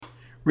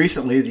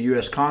Recently, the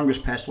U.S. Congress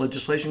passed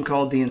legislation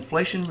called the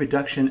Inflation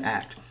Reduction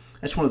Act.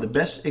 That's one of the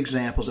best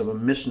examples of a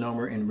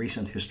misnomer in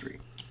recent history.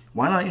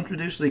 Why not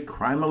introduce the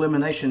Crime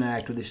Elimination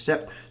Act or the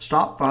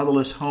Stop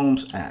Fatherless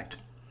Homes Act?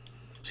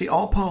 See,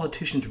 all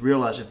politicians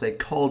realize if they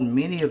called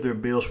many of their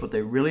bills what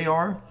they really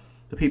are,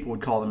 the people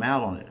would call them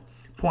out on it.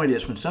 Point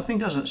is, when something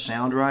doesn't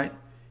sound right,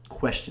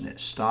 question it,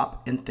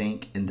 stop and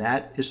think, and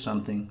that is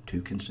something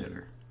to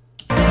consider.